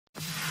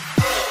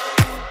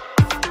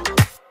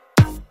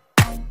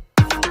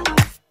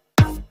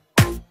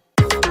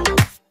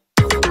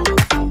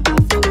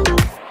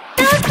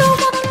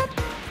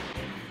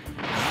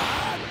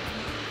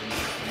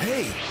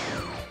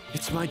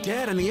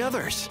Dad and the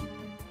others?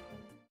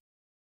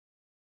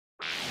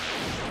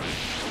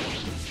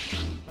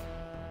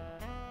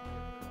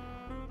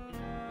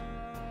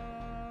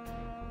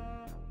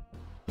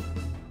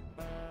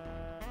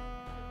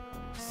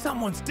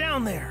 Someone's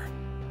down there.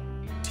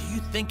 Do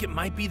you think it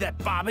might be that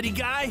Bobbity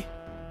guy?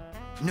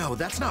 No,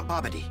 that's not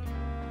Bobbity.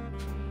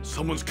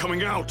 Someone's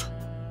coming out!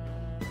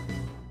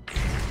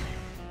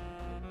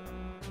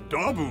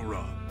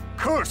 Dabura!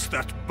 Curse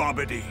that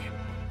Bobbity!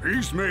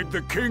 He's made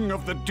the king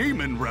of the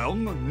demon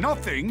realm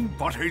nothing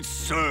but his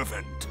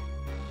servant.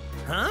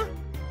 Huh?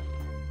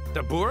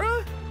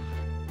 Dabura?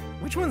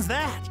 Which one's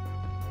that?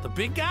 The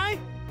big guy?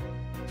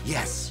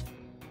 Yes.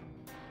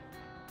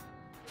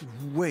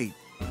 Wait,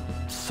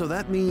 so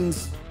that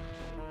means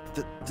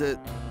the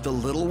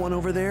little one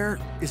over there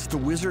is the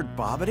wizard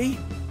Bobbity?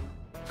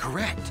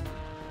 Correct.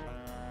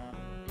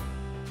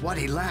 What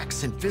he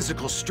lacks in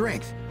physical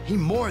strength, he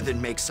more than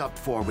makes up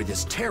for with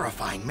his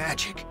terrifying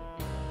magic.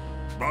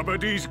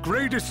 Bobbity's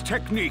greatest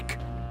technique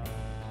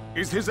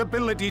is his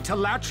ability to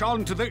latch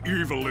on to the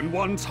evil in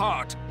one's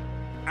heart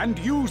and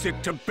use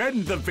it to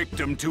bend the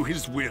victim to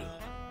his will.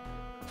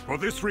 For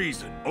this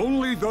reason,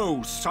 only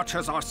those such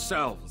as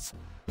ourselves,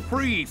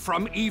 free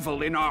from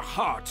evil in our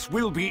hearts,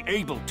 will be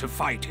able to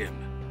fight him.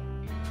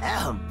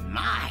 Oh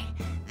my,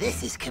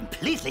 this is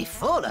completely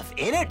full of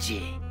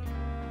energy.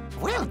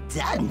 Well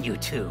done, you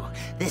two.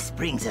 This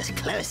brings us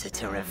closer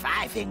to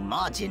reviving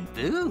Majin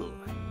Buu.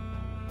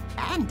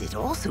 And it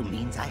also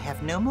means I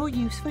have no more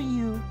use for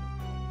you.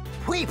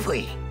 Pui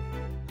Pui.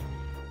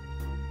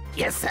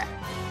 Yes, sir.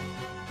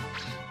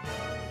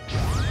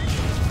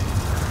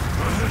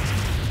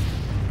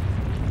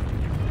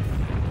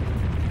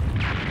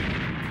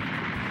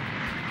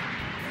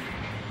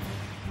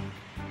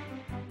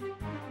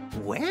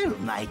 Well,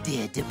 my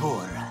dear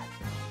Deborah,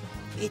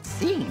 it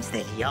seems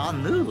that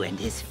Yamu and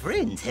his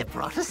friends have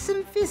brought us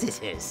some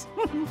visitors,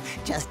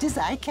 just as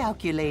I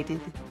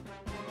calculated.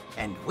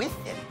 And with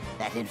them,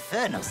 that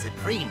infernal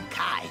Supreme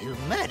Kai who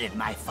murdered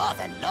my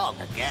father long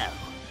ago.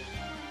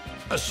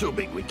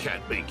 Assuming we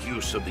can't make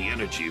use of the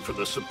energy for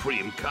the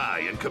Supreme Kai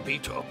and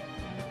Kabito,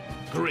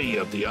 3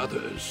 of the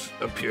others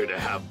appear to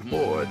have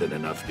more than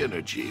enough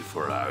energy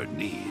for our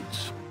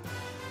needs.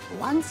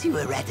 Once you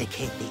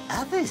eradicate the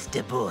others,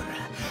 Deborah,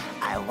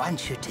 I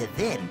want you to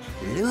then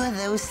lure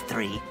those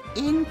 3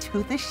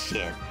 into the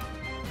ship.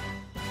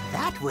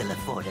 That will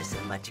afford us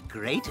a much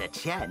greater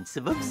chance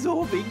of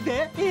absorbing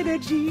their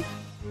energy.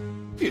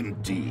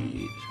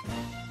 Indeed.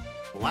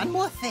 One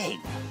more thing.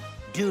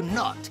 Do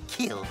not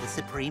kill the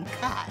Supreme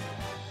Kai.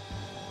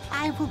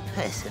 I will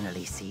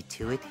personally see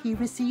to it he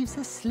receives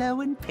a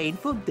slow and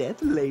painful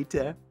death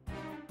later.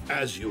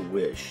 As you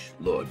wish,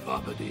 Lord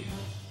Bobbity.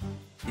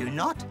 Do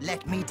not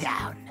let me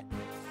down.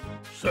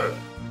 Sir.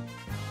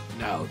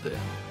 Now then.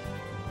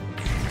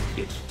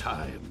 It's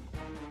time.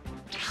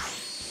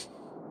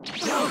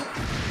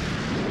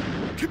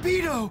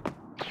 Kabito!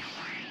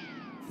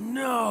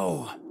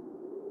 No!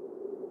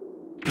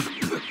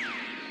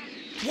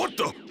 What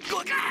the?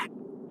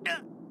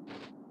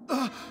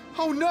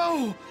 Oh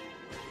no!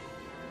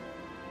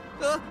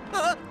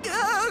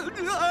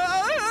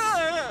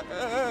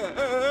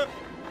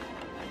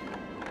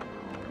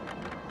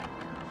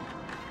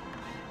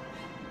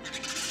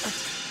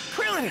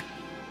 Krillin!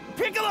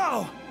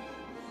 Piccolo!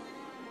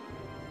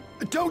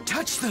 Don't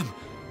touch them!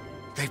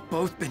 They've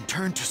both been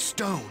turned to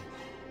stone.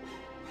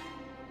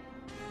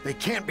 They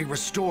can't be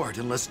restored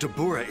unless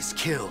Dabura is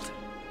killed.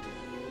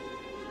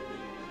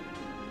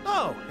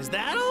 Oh, is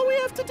that all we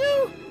have to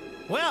do?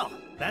 Well,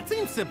 that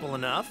seems simple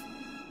enough.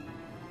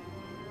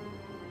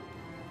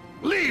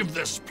 Leave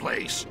this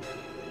place!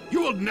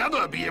 You will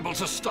never be able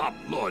to stop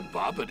Lord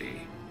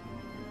Bobbity.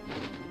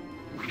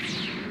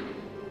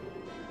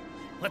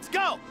 Let's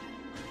go!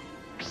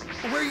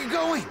 Where are you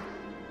going?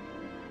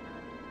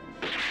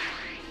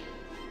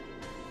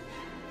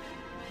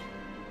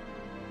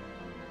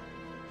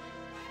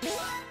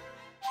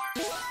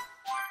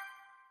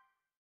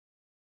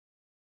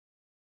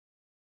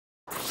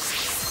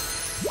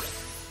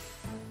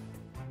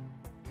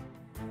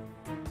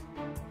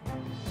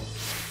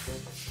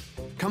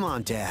 Come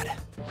on, Dad.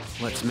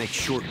 Let's make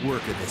short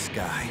work of this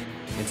guy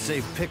and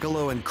save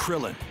Piccolo and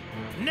Krillin.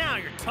 Now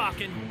you're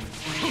talking!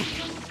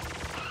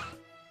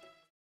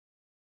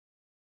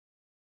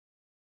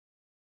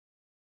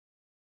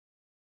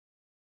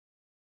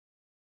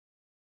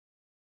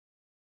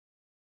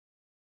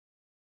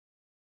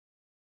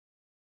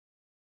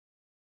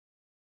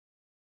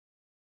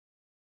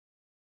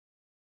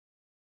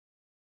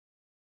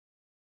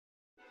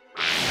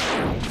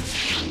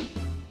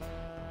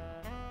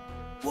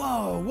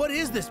 Whoa, what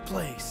is this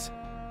place?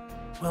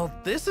 Well,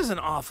 this is an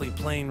awfully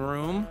plain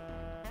room.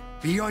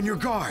 Be on your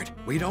guard.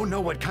 We don't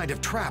know what kind of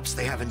traps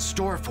they have in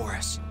store for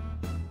us.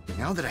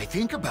 Now that I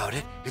think about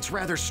it, it's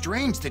rather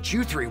strange that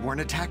you 3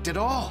 weren't attacked at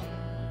all.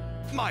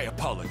 My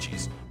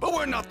apologies, but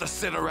we're not the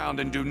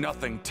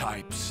sit-around-and-do-nothing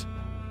types.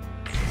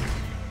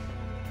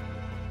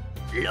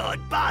 Lord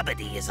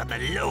Bobbity is on the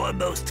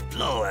lowermost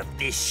floor of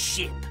this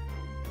ship.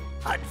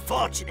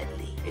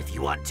 Unfortunately, if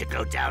you want to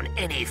go down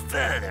any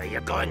further,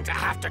 you're going to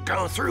have to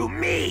go through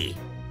me.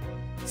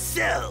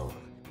 So,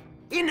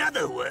 in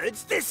other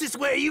words, this is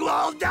where you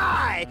all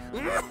die.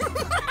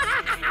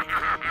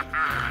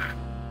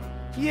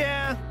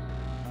 Yeah,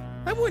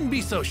 I wouldn't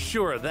be so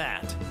sure of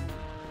that.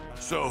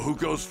 So who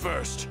goes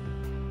first?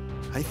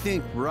 I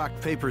think rock,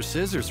 paper,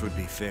 scissors would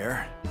be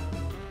fair.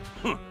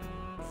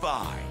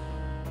 Fine.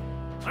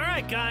 All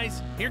right,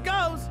 guys, here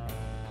goes.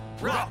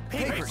 Rock,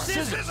 paper,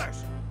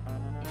 scissors.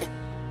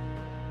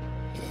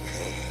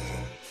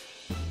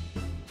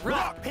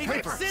 Rock,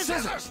 paper,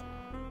 scissors.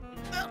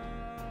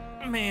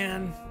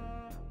 Man.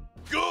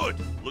 Good.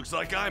 Looks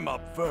like I'm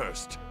up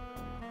first.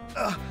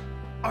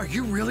 Are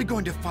you really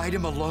going to fight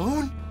him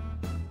alone?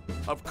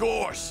 Of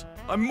course.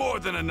 I'm more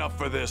than enough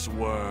for this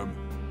worm.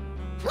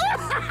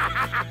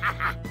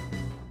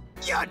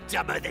 You're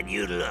dumber than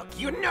you look,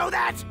 you know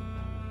that?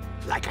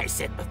 Like I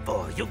said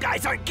before, you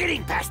guys aren't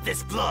getting past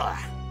this floor.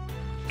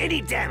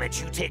 Any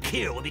damage you take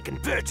here will be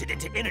converted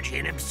into energy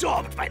and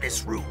absorbed by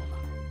this room.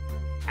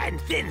 And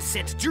then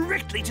sent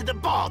directly to the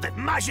ball that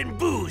Majin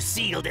Buu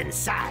sealed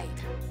inside.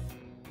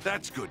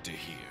 That's good to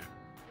hear.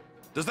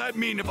 Does that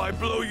mean if I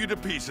blow you to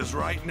pieces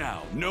right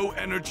now, no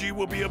energy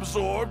will be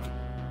absorbed?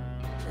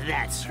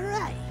 That's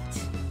right.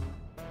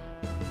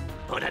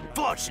 But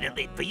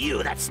unfortunately for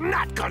you, that's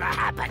not gonna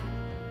happen.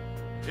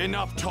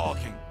 Enough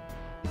talking.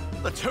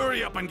 Let's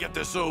hurry up and get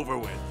this over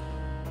with.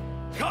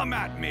 Come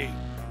at me.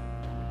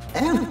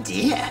 Oh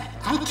dear,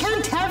 I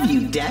can't have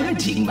you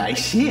damaging my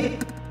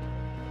ship.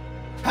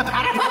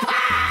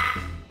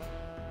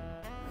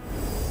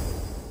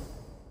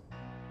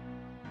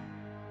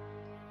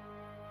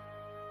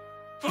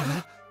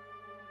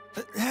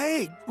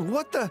 Hey,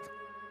 what the?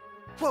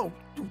 Whoa,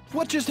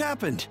 what just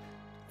happened?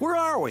 Where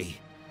are we?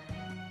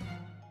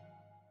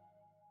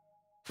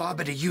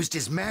 Babidi used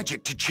his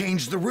magic to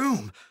change the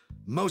room,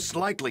 most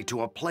likely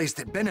to a place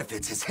that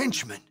benefits his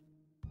henchmen.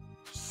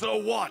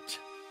 So what?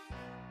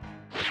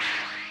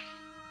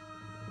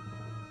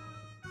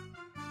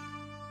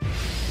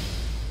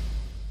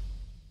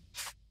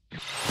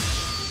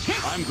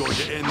 I'm going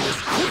to end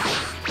this quick.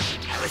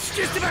 I was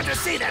just about to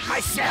say that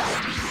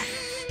myself.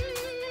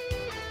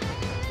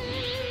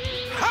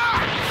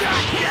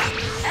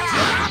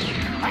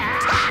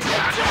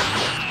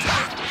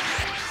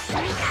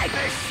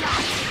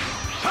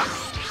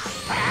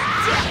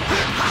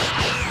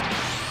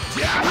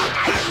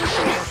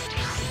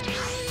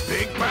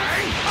 Big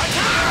bang!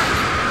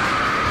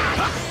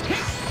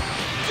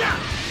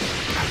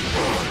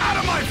 Out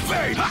of my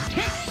face!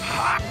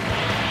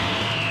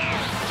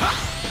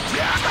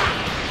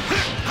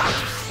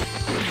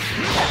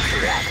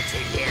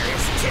 Gravity here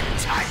is 10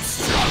 times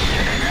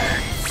stronger than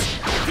Earth's.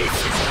 This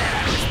is where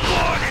I was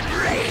born and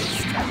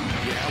raised.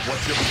 Yeah,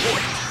 what's your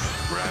point?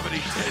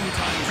 Gravity 10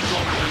 times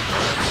stronger than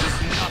Earth's is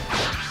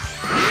nothing.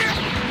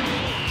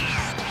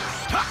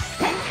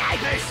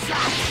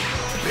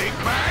 Big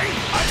bang!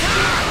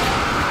 Attack!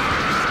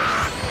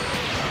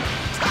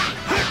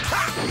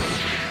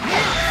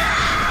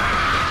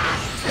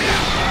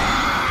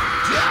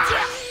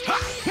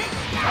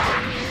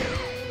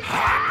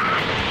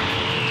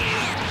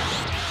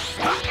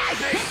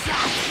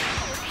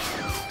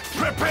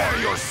 Prepare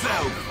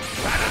yourself!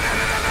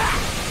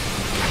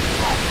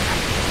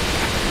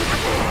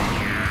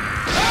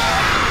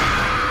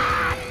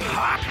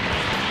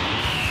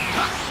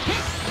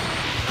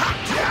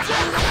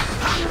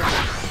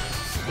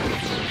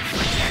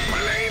 Can't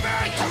believe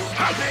it!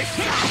 Believe it!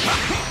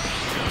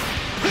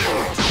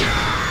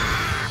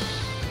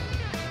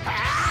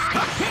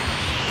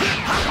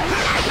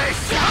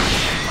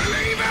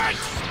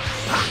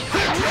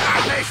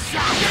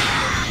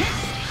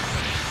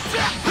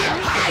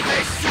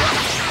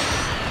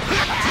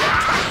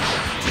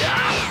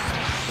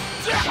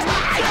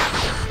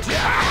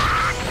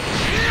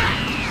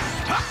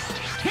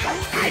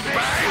 Big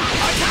bang!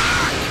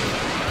 Attack!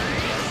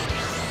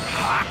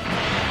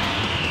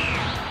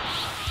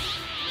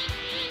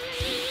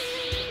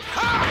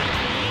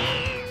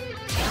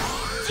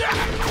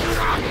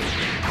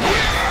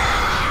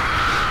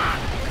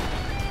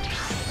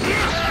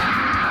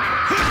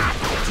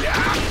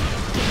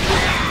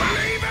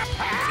 Believe it!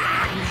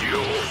 Damn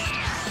you!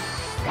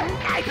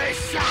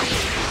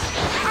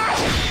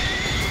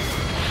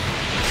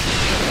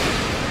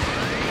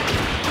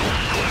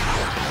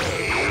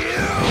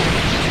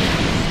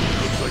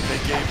 Looks like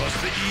they gave us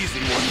the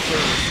easy one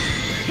first.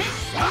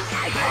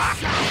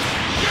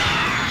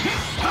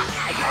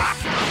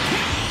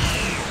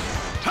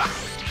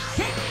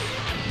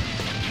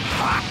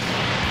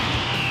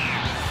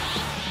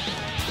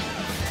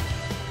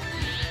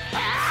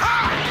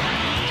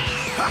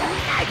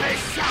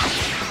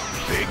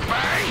 Big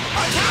bang!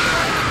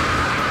 Attack!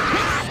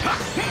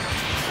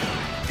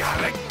 Got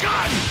a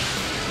gun!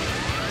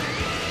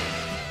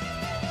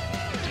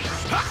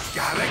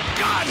 Got a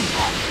gun!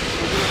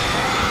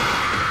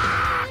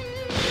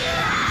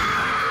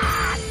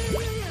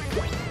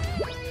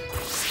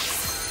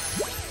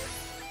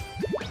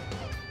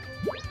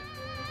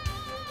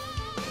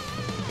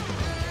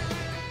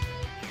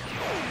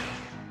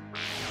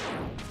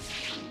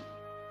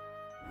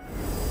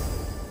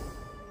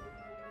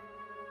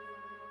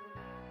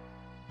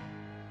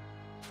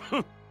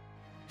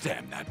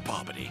 Damn that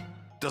Bobbity.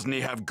 Doesn't he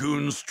have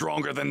goons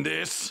stronger than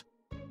this?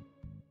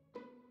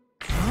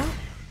 Huh?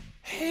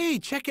 Hey,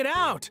 check it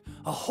out!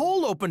 A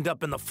hole opened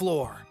up in the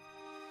floor.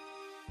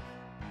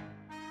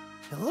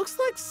 It looks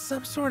like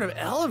some sort of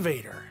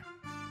elevator.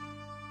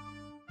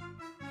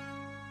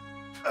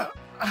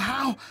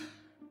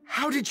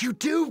 How did you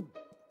do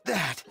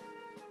that?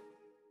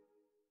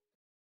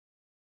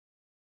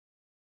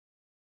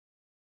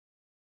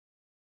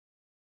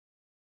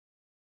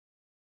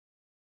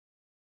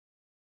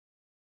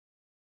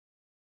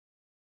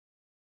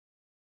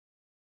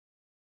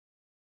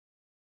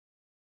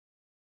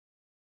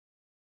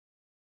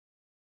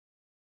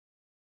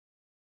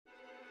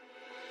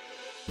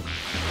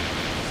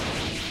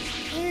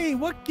 Hey,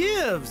 what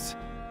gives?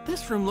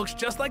 This room looks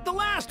just like the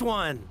last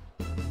one.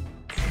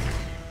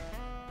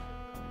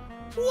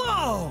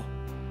 Whoa!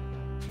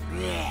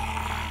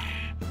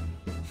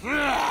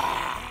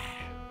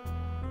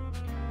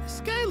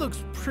 This guy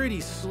looks pretty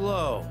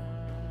slow.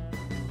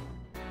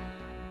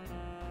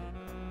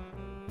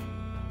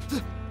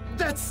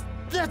 That's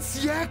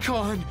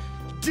Yakon!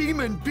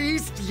 Demon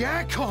Beast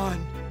Yakon!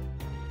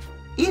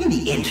 In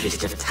the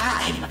interest of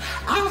time,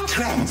 I'll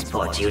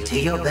transport you to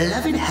your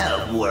beloved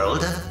home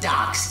world of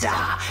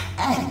Darkstar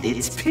and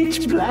its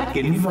pitch-black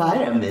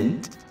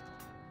environment.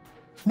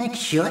 Make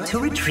sure to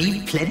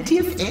retrieve plenty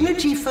of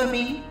energy for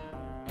me.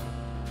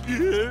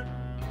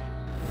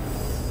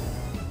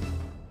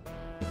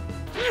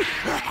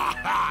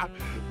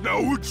 Now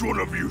which one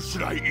of you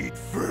should I eat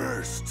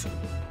first?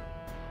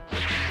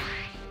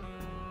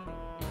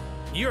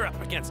 You're up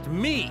against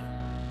me.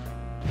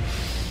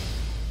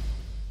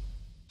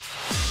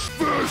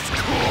 First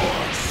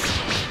course!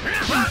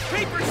 Rock,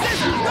 paper,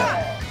 scissors, rock!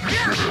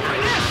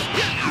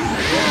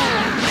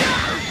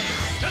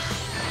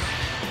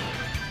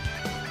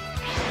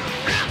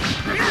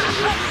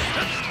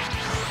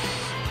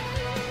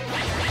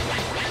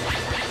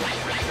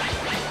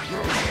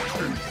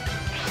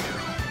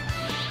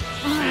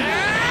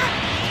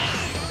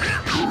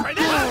 Try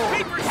this!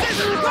 Paper,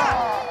 scissors,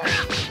 rock!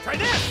 Try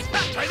this!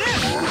 Try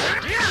this!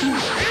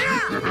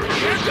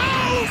 Here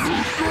goes!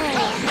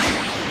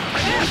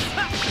 Try this!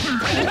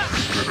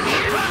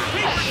 Rock,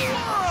 paper,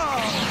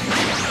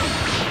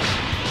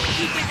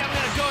 you think I'm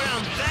gonna go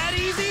down that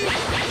easy?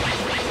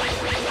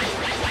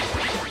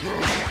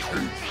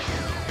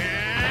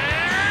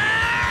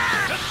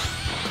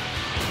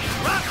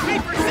 Rock,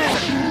 paper,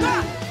 scissors!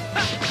 Rock!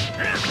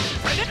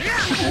 Try this!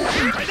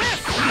 Try this!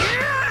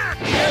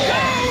 Here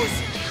goes!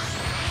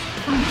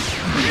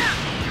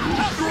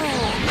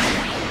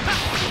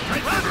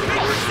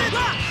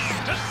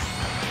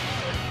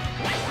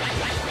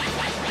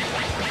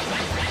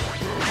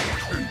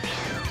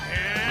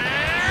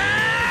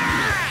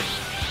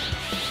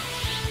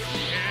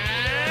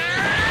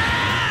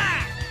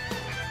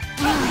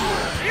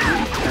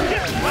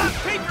 Rock,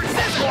 paper, scissors! Rock! Rock, paper,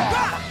 scissors,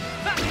 rock!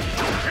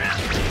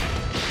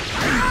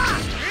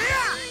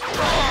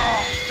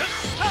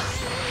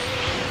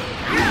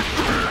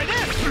 Try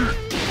this!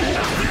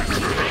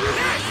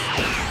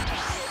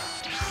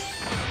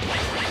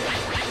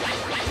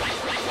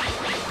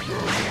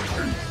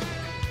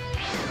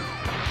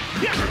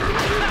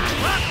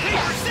 Rock,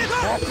 paper,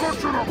 scissors! I'll cut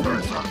you to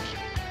pieces!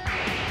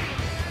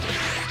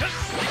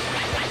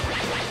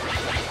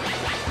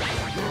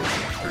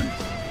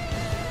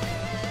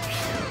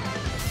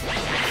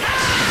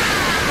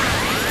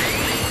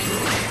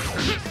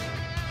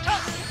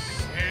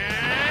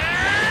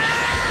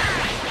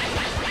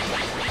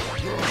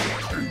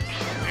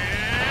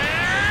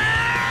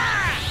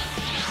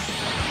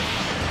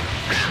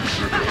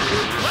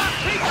 Rock,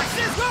 paper,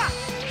 scissors, rock!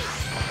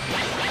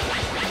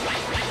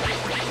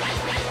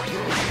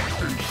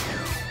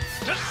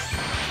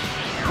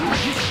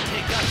 You should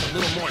take us a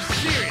little more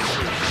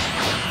seriously.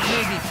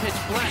 Maybe pitch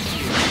black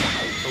here,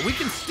 but we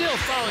can still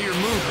follow your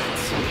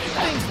movements.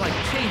 Things like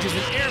changes in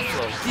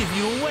airflow give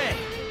you away.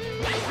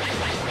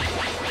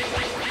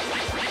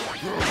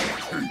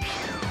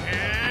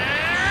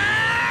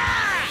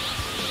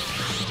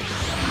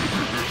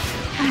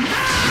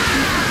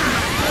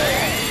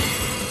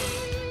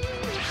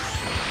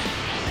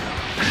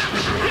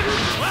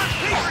 Rock,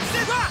 paper,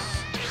 scissors, rock!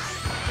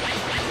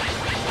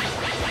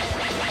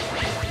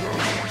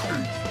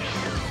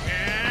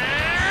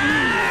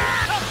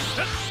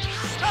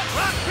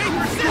 Rock,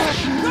 paper,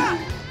 scissors, rock!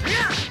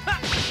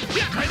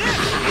 Try this!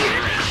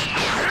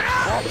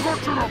 I'll cut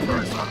you to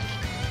pieces!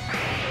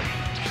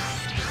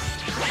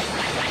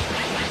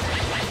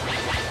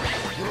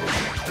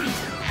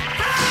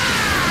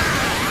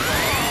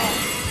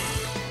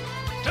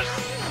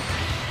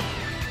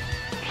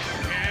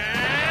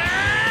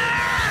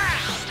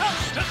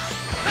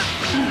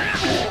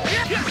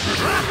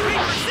 Rock,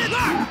 paper, scissors,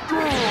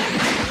 rock!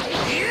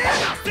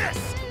 Now this!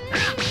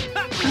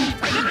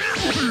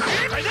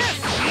 Try this!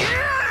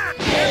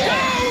 Here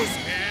goes!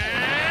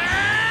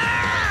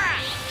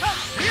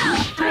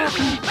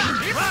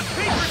 Rock,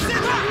 paper,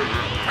 scissors, rock!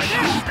 Try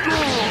this!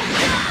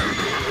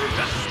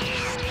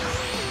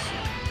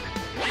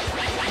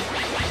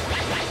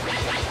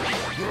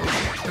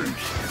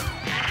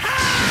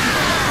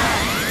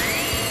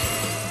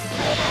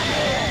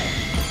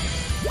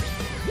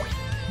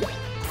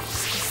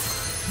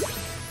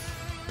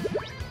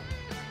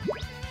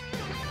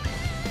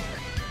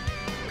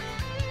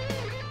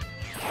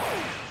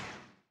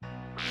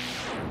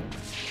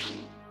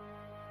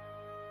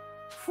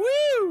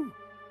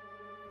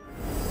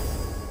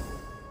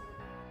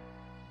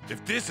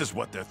 If this is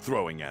what they're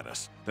throwing at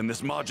us, then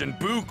this Majin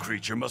Buu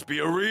creature must be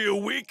a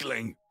real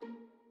weakling.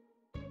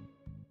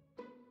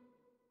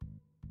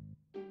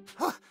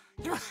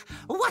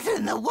 What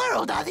in the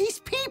world are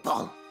these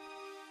people?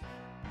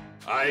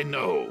 I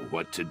know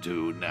what to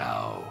do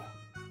now.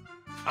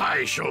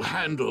 I shall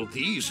handle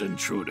these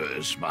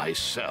intruders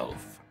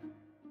myself.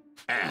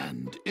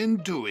 And in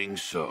doing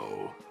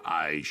so,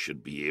 I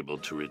should be able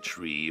to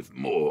retrieve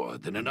more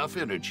than enough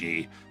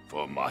energy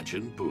for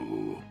Majin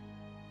Buu.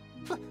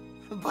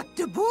 But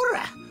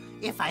Dabura,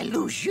 if I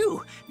lose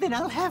you, then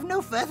I'll have no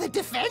further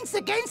defense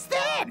against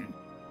them.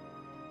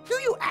 Do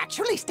you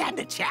actually stand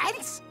a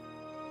chance?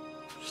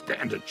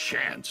 Stand a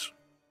chance?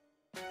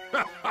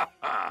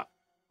 I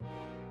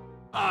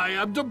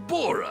am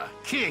Dabura,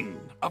 king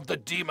of the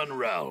demon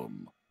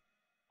realm.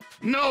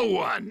 No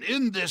one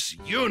in this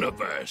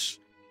universe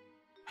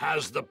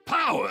has the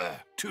power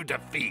to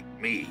defeat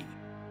me.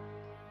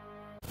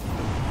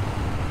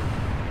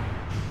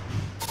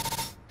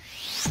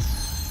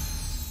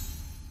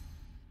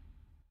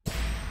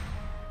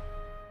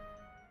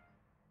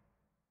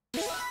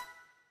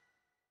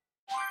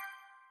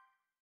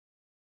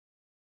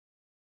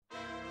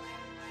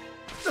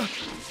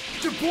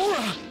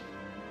 Dabura!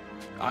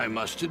 I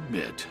must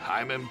admit,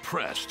 I'm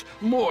impressed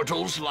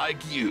mortals like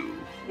you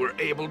were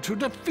able to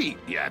defeat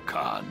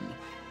Yakan.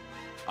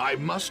 I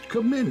must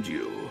commend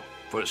you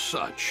for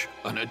such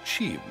an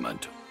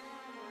achievement.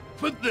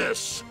 But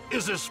this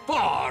is as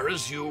far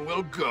as you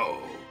will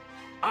go.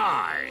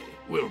 I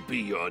will be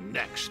your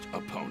next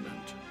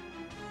opponent.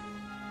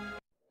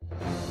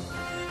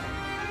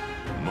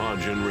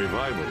 Majin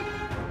revival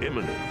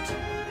imminent.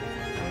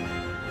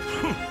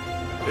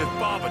 If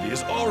Babidi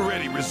is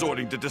already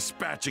resorting to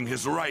dispatching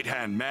his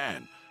right-hand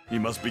man, he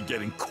must be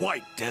getting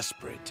quite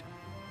desperate.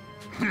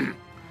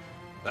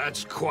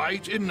 That's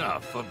quite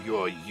enough of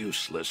your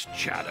useless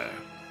chatter.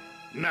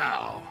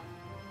 Now,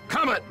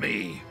 come at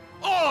me,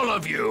 all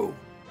of you!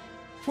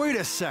 Wait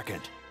a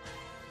second.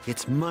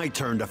 It's my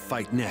turn to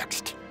fight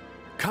next.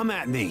 Come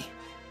at me.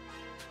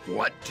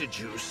 What did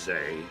you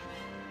say?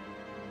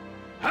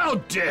 How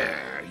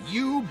dare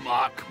you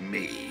mock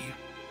me?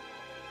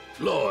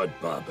 Lord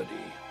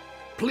Babidi,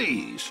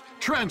 please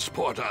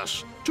transport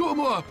us to a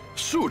more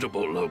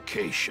suitable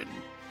location.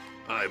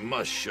 I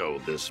must show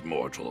this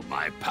mortal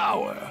my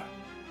power.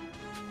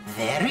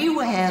 Very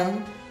well.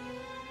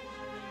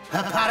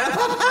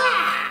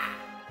 Pa-pa-da-pa-pa!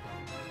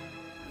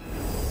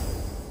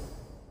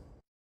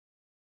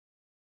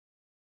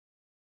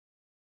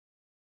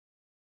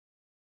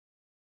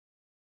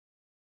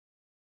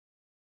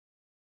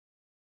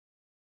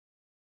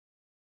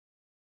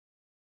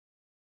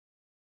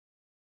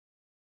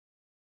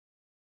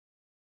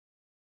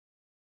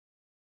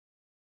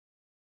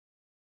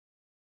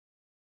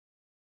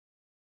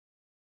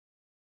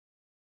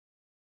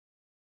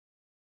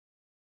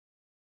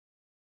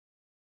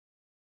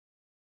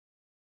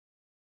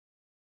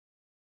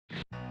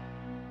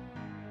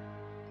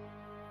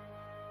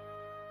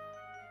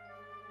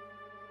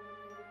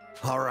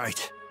 All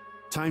right.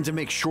 Time to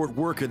make short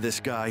work of this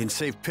guy and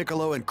save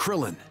Piccolo and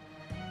Krillin.